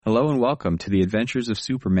Hello and welcome to the Adventures of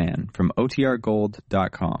Superman from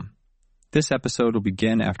OTRGold.com. This episode will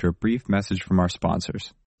begin after a brief message from our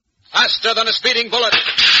sponsors. Faster than a speeding bullet.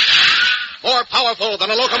 More powerful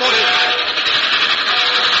than a locomotive.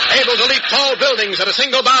 Able to leap tall buildings at a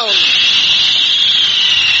single bound.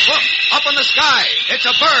 Look, up in the sky. It's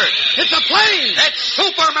a bird. It's a plane. It's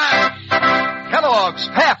Superman. Kellogg's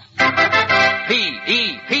Pep.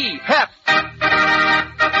 P-E-P, Pep.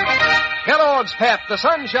 Kellogg's Pep, the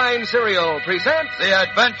Sunshine Cereal, presents The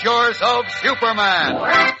Adventures of Superman.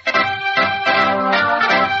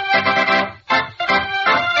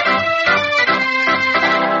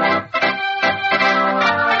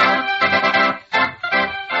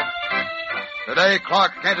 Today,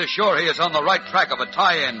 Clark Kent is sure he is on the right track of a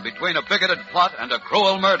tie-in between a bigoted plot and a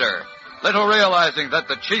cruel murder, little realizing that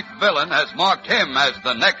the chief villain has marked him as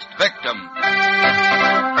the next victim.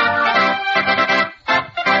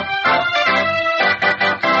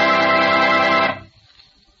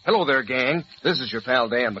 Hello there, gang. This is your pal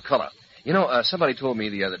Dan McCullough. You know, somebody told me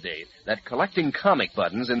the other day that collecting comic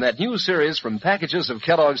buttons in that new series from packages of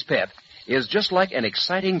Kellogg's Pep is just like an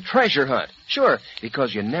exciting treasure hunt. Sure,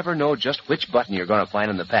 because you never know just which button you're going to find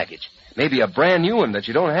in the package. Maybe a brand new one that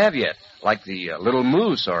you don't have yet, like the Little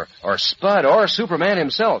Moose or Spud or Superman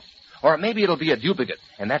himself. Or maybe it'll be a duplicate,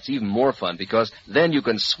 and that's even more fun because then you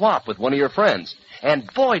can swap with one of your friends.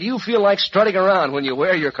 And boy, do you feel like strutting around when you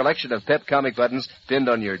wear your collection of Pep comic buttons pinned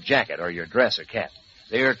on your jacket or your dress or cap.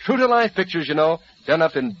 They're true-to-life pictures, you know, done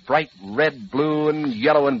up in bright red, blue, and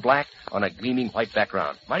yellow and black on a gleaming white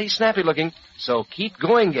background. Mighty snappy looking, so keep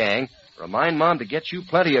going, gang. Remind Mom to get you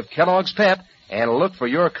plenty of Kellogg's Pep and look for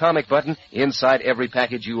your comic button inside every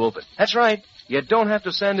package you open. That's right. You don't have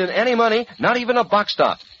to send in any money, not even a box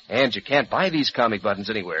stop. And you can't buy these comic buttons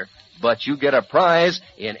anywhere, but you get a prize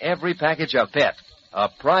in every package of Pep. A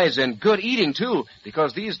prize in good eating, too,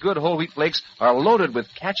 because these good whole wheat flakes are loaded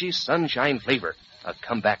with catchy sunshine flavor. A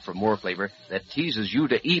comeback for more flavor that teases you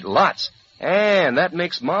to eat lots. And that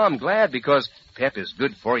makes Mom glad because Pep is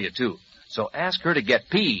good for you, too. So ask her to get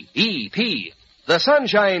P-E-P, the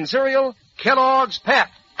Sunshine Cereal, Kellogg's Pep.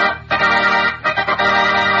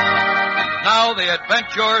 Now, the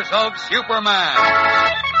Adventures of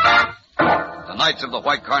Superman. The Knights of the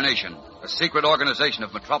White Carnation, a secret organization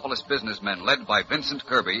of metropolis businessmen led by Vincent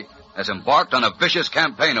Kirby, has embarked on a vicious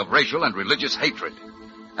campaign of racial and religious hatred.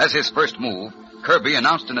 As his first move, Kirby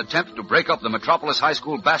announced an attempt to break up the Metropolis High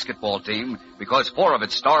School basketball team because 4 of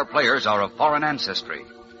its star players are of foreign ancestry.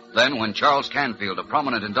 Then, when Charles Canfield, a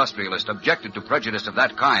prominent industrialist, objected to prejudice of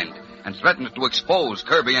that kind and threatened to expose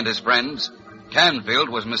Kirby and his friends, Canfield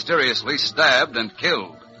was mysteriously stabbed and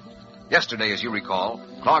killed. Yesterday, as you recall,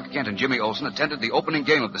 Clark Kent and Jimmy Olsen attended the opening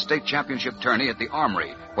game of the state championship tourney at the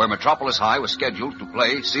Armory, where Metropolis High was scheduled to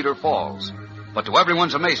play Cedar Falls. But to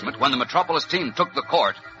everyone's amazement, when the Metropolis team took the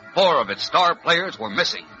court, 4 of its star players were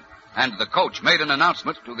missing. And the coach made an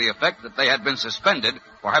announcement to the effect that they had been suspended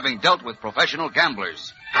for having dealt with professional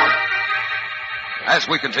gamblers. As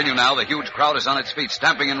we continue now, the huge crowd is on its feet,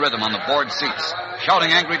 stamping in rhythm on the board seats,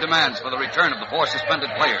 shouting angry demands for the return of the 4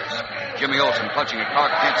 suspended players. Jimmy Olsen, clutching at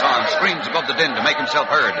Clark Kent's arm, screams above the din to make himself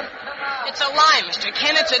heard. It's a lie, Mr.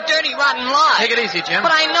 Kent. It's a dirty, rotten lie. Take it easy, Jim.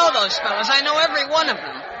 But I know those fellas. I know every one of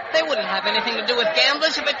them. They wouldn't have anything to do with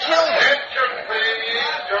gamblers if it killed them. Attention, please.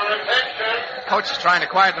 Your attention. Coach is trying to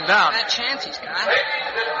quiet them down. That chance he's got. Ladies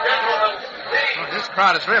and gentlemen, Oh, this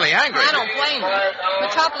crowd is really angry. I don't blame them.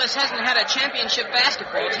 Metropolis hasn't had a championship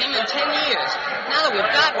basketball team in 10 years. Now that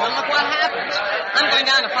we've got one, look what happens. I'm going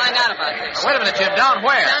down to find out about this. Now, wait a minute, Jim. Down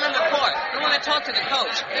where? Down in the court. I want to talk to the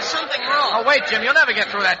coach. There's something wrong. Oh, wait, Jim. You'll never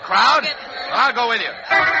get through that crowd. I'll go with you.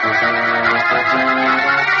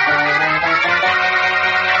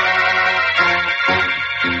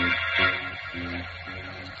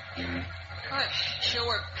 Sure,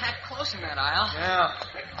 we're packed close in that aisle. Yeah.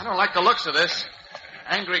 I don't like the looks of this.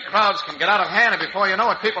 Angry crowds can get out of hand, and before you know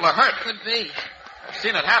it, people are hurt. Could be. I've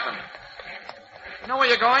seen it happen. You know where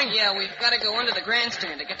you're going? Yeah, we've got to go under the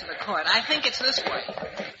grandstand to get to the court. I think it's this way.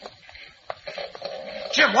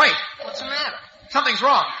 Jim, wait. What's the matter? Something's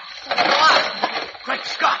wrong. What? Great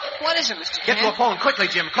Scott. What is it, Mr. Get Kent? to a phone quickly,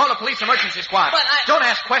 Jim. Call the police emergency squad. But I... Don't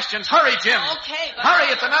ask questions. Hurry, Jim. Okay, but...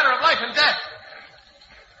 Hurry, it's a matter of life and death.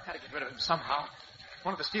 Gotta get rid of him somehow.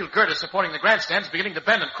 One of the steel girders supporting the grandstand is beginning to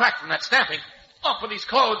bend and crack from that stamping. Off with these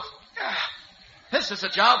clothes. This is a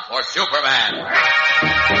job For Superman.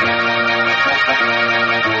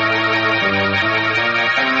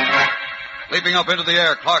 Leaping up into the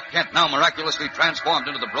air, Clark Kent, now miraculously transformed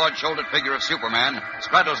into the broad-shouldered figure of Superman,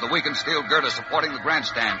 straddles the weakened steel girder supporting the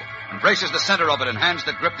grandstand, and braces the center of it in hands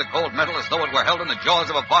that grip the cold metal as though it were held in the jaws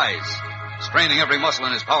of a vise. Straining every muscle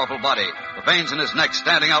in his powerful body, the veins in his neck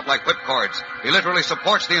standing out like whipcords, he literally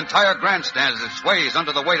supports the entire grandstand as it sways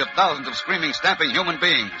under the weight of thousands of screaming, stamping human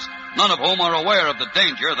beings, none of whom are aware of the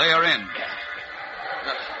danger they are in.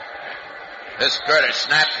 This girder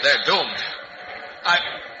snaps, they're doomed. I've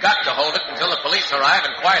got to hold it until the police arrive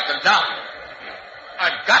and quiet them down.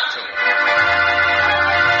 I've got to.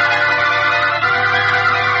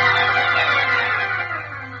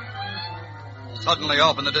 Suddenly,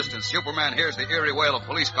 off in the distance, Superman hears the eerie wail of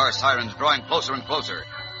police car sirens drawing closer and closer.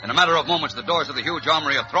 In a matter of moments, the doors of the huge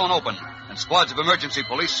armory are thrown open, and squads of emergency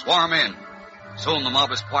police swarm in. Soon the mob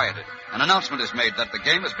is quieted. An announcement is made that the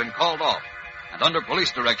game has been called off, and under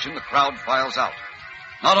police direction, the crowd files out.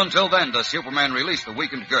 Not until then does Superman release the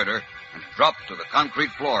weakened girder and drop to the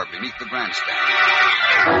concrete floor beneath the grandstand.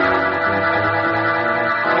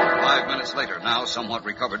 5 minutes later, now somewhat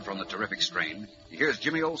recovered from the terrific strain, he hears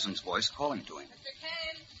Jimmy Olsen's voice calling to him. Mr.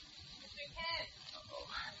 Kent! Mr. Kent! Uh-oh.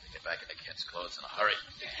 Get back in the Kent's clothes in a hurry.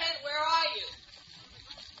 Mr. Kent, where are you?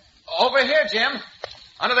 Over here, Jim.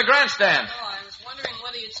 Under the grandstand. Oh, I was wondering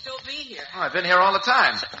whether you'd still be here. Oh, I've been here all the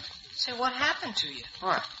time. Say, what happened to you?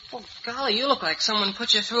 What? Well, golly, you look like someone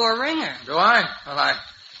put you through a ringer. Do I? Well, I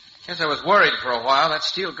guess I was worried for a while. That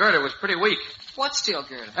steel girder was pretty weak. What steel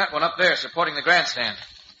girder? That one up there supporting the grandstand.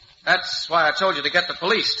 That's why I told you to get the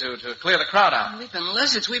police to clear the crowd out. Leaping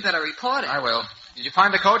lizards, we better report it. I will. Did you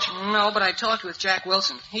find the coach? No, but I talked with Jack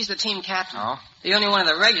Wilson. He's the team captain. Oh? The only one of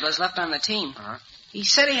the regulars left on the team. Uh-huh. He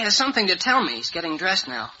said he has something to tell me. He's getting dressed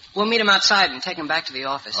now. We'll meet him outside and take him back to the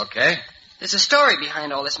office. Okay. There's a story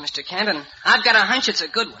behind all this, Mr. Kent, and I've got a hunch it's a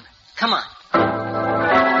good one. Come on. Tell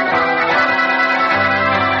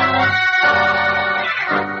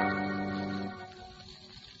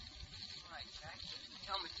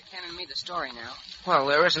Mr. Kent and me the story now. Well,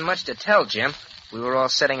 there isn't much to tell, Jim. We were all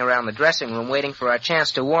sitting around the dressing room waiting for our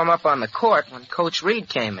chance to warm up on the court when Coach Reed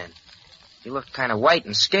came in. He looked kind of white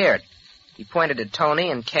and scared. He pointed at Tony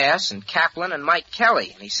and Cass and Kaplan and Mike Kelly,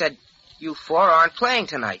 and he said, "You four aren't playing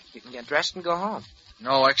tonight. You can get dressed and go home."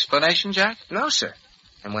 No explanation, Jack? No, sir.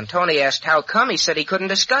 And when Tony asked how come, he said he couldn't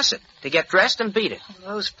discuss it. To get dressed and beat it.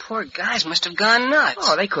 Those poor guys must have gone nuts.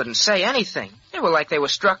 Oh, they couldn't say anything. They were like they were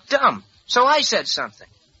struck dumb. So I said something.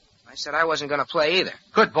 I said I wasn't going to play either.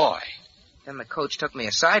 Good boy. Then the coach took me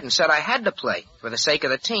aside and said I had to play for the sake of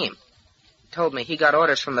the team. He told me he got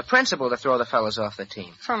orders from the principal to throw the fellas off the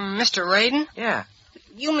team. From Mr. Radin? Yeah.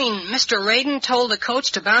 You mean Mr. Radin told the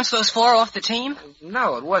coach to bounce those four off the team?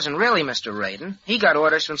 No, it wasn't really Mr. Radin. He got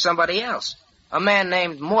orders from somebody else. A man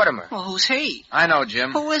named Mortimer. Well, who's he? I know,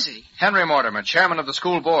 Jim. Who is he? Henry Mortimer, chairman of the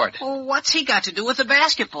school board. Well, what's he got to do with the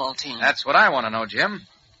basketball team? That's what I want to know, Jim.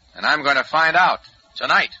 And I'm going to find out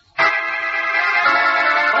tonight.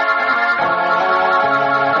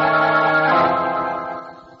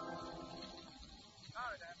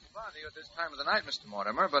 At this time of the night, Mr.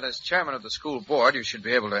 Mortimer, but as chairman of the school board, you should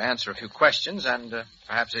be able to answer a few questions and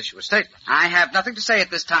perhaps issue a statement. I have nothing to say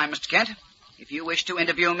at this time, Mr. Kent. If you wish to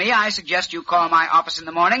interview me, I suggest you call my office in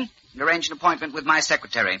the morning and arrange an appointment with my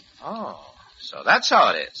secretary. Oh, so that's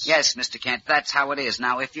how it is. Yes, Mr. Kent, that's how it is.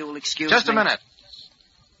 Now, if you'll excuse Just me... a minute.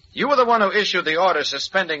 You were the one who issued the order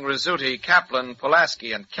suspending Rizzuti, Kaplan,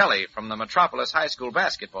 Pulaski, and Kelly from the Metropolis High School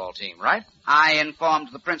basketball team, right? I informed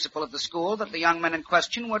the principal of the school that the young men in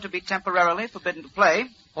question were to be temporarily forbidden to play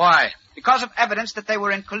Why? because of evidence that they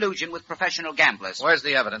were in collusion with professional gamblers. Where's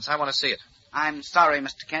the evidence? I want to see it. I'm sorry,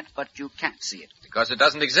 Mr. Kent, but you can't see it. Because it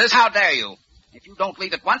doesn't exist? How dare you? If you don't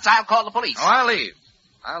leave at once, I'll call the police. Oh,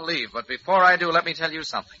 I'll leave. But before I do, let me tell you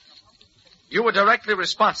something. You were directly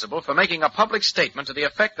responsible for making a public statement to the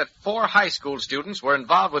effect that 4 high school students were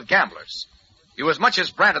involved with gamblers. You as much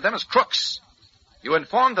as branded them as crooks. You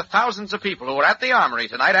informed the thousands of people who were at the armory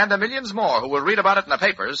tonight and the millions more who will read about it in the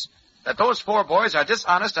papers that those 4 boys are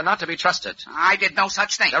dishonest and not to be trusted. I did no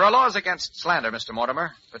such thing. There are laws against slander, Mr.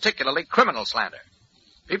 Mortimer, particularly criminal slander.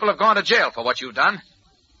 People have gone to jail for what you've done.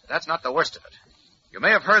 But that's not the worst of it. You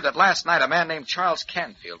may have heard that last night a man named Charles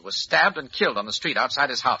Canfield was stabbed and killed on the street outside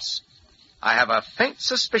his house. I have a faint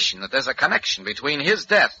suspicion that there's a connection between his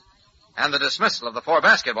death and the dismissal of the 4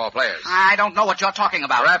 basketball players. I don't know what you're talking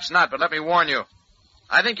about. Perhaps not, but let me warn you.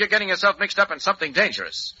 I think you're getting yourself mixed up in something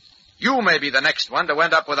dangerous. You may be the next one to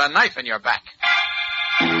end up with a knife in your back.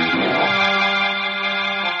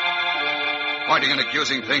 Pointing an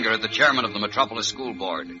accusing finger at the chairman of the Metropolis School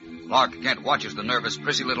Board, Clark Kent watches the nervous,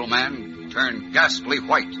 prissy little man turn ghastly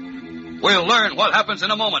white. We'll learn what happens in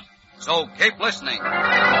a moment, so keep listening.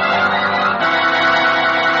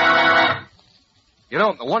 You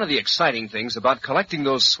know, one of the exciting things about collecting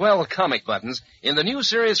those swell comic buttons in the new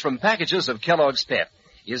series from Packages of Kellogg's Pep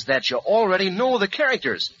is that you already know the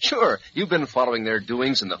characters. Sure, you've been following their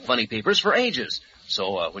doings in the funny papers for ages.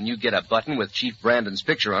 So when you get a button with Chief Brandon's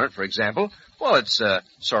picture on it, for example, well, it's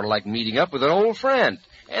sort of like meeting up with an old friend.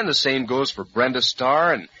 And the same goes for Brenda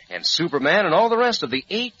Starr and Superman and all the rest of the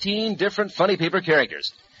 18 different funny paper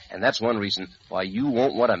characters. And that's one reason why you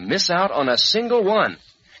won't want to miss out on a single one.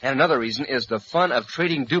 And another reason is the fun of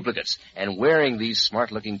trading duplicates and wearing these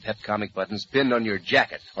smart-looking pep comic buttons pinned on your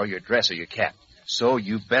jacket or your dress or your cap. So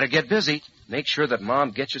you better get busy. Make sure that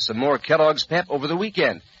Mom gets you some more Kellogg's Pep over the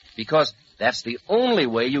weekend, because that's the only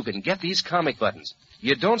way you can get these comic buttons.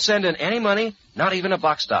 You don't send in any money, not even a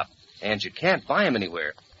box stop, and you can't buy them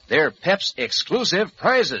anywhere. They're Pep's exclusive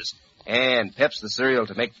prizes. And Pep's the cereal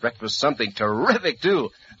to make breakfast something terrific, too.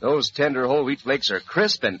 Those tender whole wheat flakes are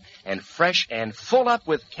crisp and fresh and full up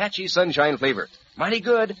with catchy sunshine flavor. Mighty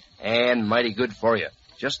good and mighty good for you.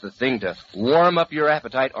 Just the thing to warm up your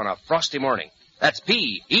appetite on a frosty morning. That's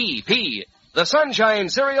P-E-P, the Sunshine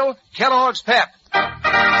Cereal, Kellogg's Pep.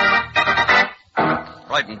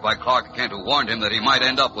 Frightened by Clark Kent, who warned him that he might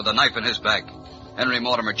end up with a knife in his back, Henry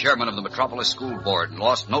Mortimer, chairman of the Metropolis School Board,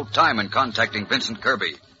 lost no time in contacting Vincent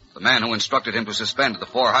Kirby, the man who instructed him to suspend the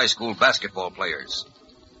 4 high school basketball players.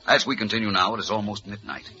 As we continue now, it is almost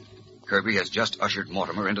midnight. Kirby has just ushered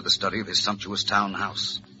Mortimer into the study of his sumptuous town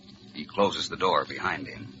house. He closes the door behind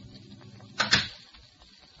him.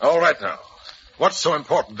 All right now. What's so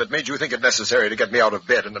important that made you think it necessary to get me out of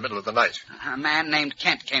bed in the middle of the night? A man named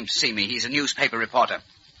Kent came to see me. He's a newspaper reporter.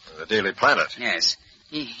 The Daily Planet. Yes.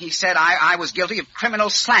 He said I was guilty of criminal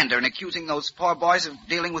slander in accusing those poor boys of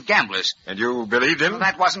dealing with gamblers. And you believed him? Well,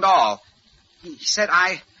 that wasn't all. He said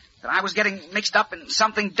that I was getting mixed up in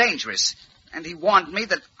something dangerous. And he warned me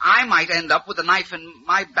that I might end up with a knife in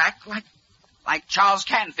my back like Charles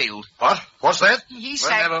Canfield. What? What's that? He Well,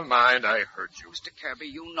 said... never mind. I heard you. Mr. Kirby,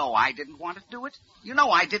 you know I didn't want to do it. You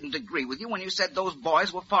know I didn't agree with you when you said those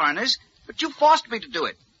boys were foreigners. But you forced me to do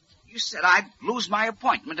it. You said I'd lose my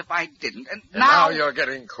appointment if I didn't. And now you're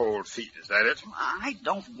getting cold feet. Is that it? I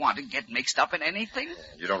don't want to get mixed up in anything.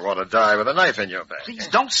 You don't want to die with a knife in your back. Please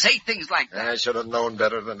don't say things like that. I should have known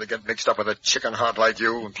better than to get mixed up with a chicken heart like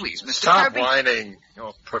you. Please, Mr. Stop Kirby. whining.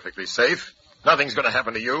 You're perfectly safe. Nothing's going to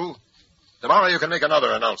happen to you. Tomorrow you can make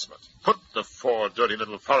another announcement. Put the 4 dirty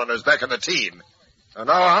little foreigners back in the team. And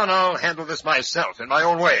now I'll handle this myself in my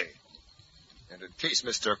own way. And in case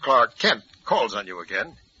Mr. Clark Kent calls on you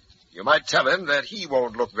again, you might tell him that he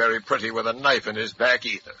won't look very pretty with a knife in his back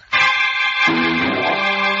either.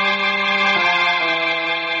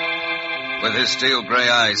 With his steel gray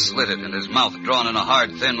eyes slitted and his mouth drawn in a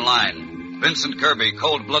hard, thin line, Vincent Kirby,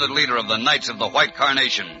 cold-blooded leader of the Knights of the White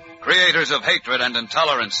Carnation, creators of hatred and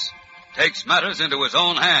intolerance, takes matters into his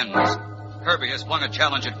own hands. Kirby has flung a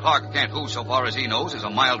challenge at Clark Kent, who, so far as he knows, is a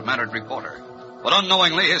mild-mannered reporter. But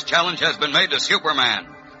unknowingly, his challenge has been made to Superman.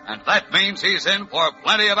 And that means he's in for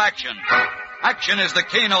plenty of action. Action is the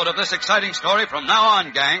keynote of this exciting story from now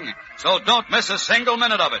on, gang. So don't miss a single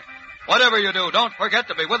minute of it. Whatever you do, don't forget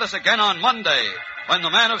to be with us again on Monday, when the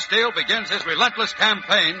Man of Steel begins his relentless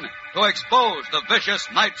campaign to expose the vicious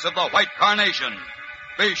Knights of the White Carnation.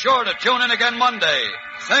 Be sure to tune in again Monday.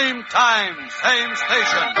 Same time, same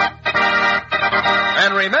station.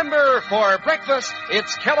 And remember, for breakfast,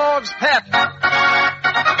 it's Kellogg's Pep.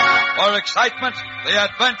 For excitement, the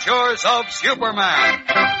adventures of Superman.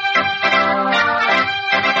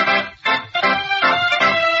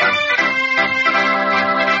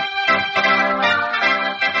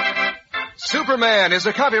 Superman is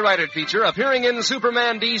a copyrighted feature appearing in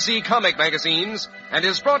Superman DC comic magazines and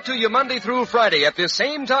is brought to you Monday through Friday at this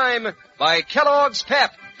same time by Kellogg's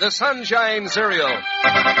Pep, the Sunshine Cereal.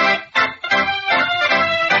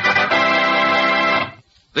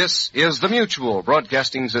 This is the Mutual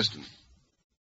Broadcasting System.